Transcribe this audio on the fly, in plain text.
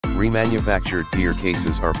Remanufactured gear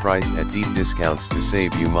cases are priced at deep discounts to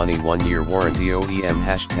save you money. 1-year warranty. OEM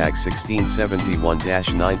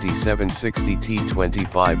 #1671-9760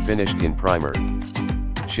 T25 finished in primer.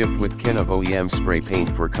 Shipped with can of OEM spray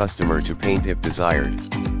paint for customer to paint if desired.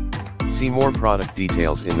 See more product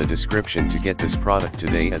details in the description to get this product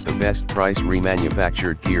today at the best price.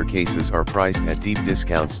 Remanufactured gear cases are priced at deep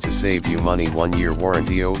discounts to save you money. 1-year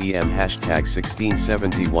warranty. OEM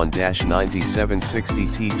 #1671-9760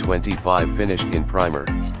 T25 finished in primer.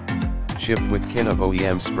 Shipped with can of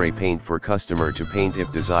OEM spray paint for customer to paint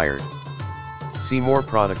if desired. See more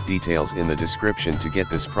product details in the description to get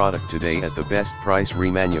this product today at the best price.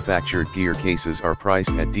 Remanufactured gear cases are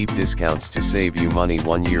priced at deep discounts to save you money.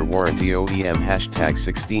 1-year warranty. OEM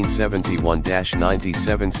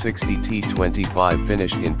 #1671-9760 T25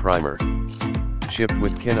 finished in primer. Shipped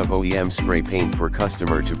with can of OEM spray paint for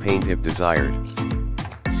customer to paint if desired.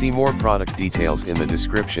 See more product details in the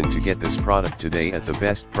description to get this product today at the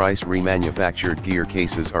best price. Remanufactured gear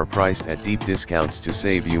cases are priced at deep discounts to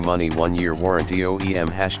save you money. 1-year warranty. OEM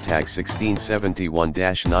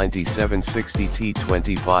 #1671-9760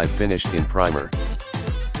 T25 finished in primer.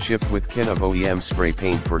 Shipped with can of OEM spray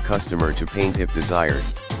paint for customer to paint if desired.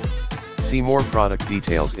 See more product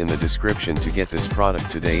details in the description to get this product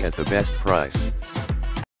today at the best price.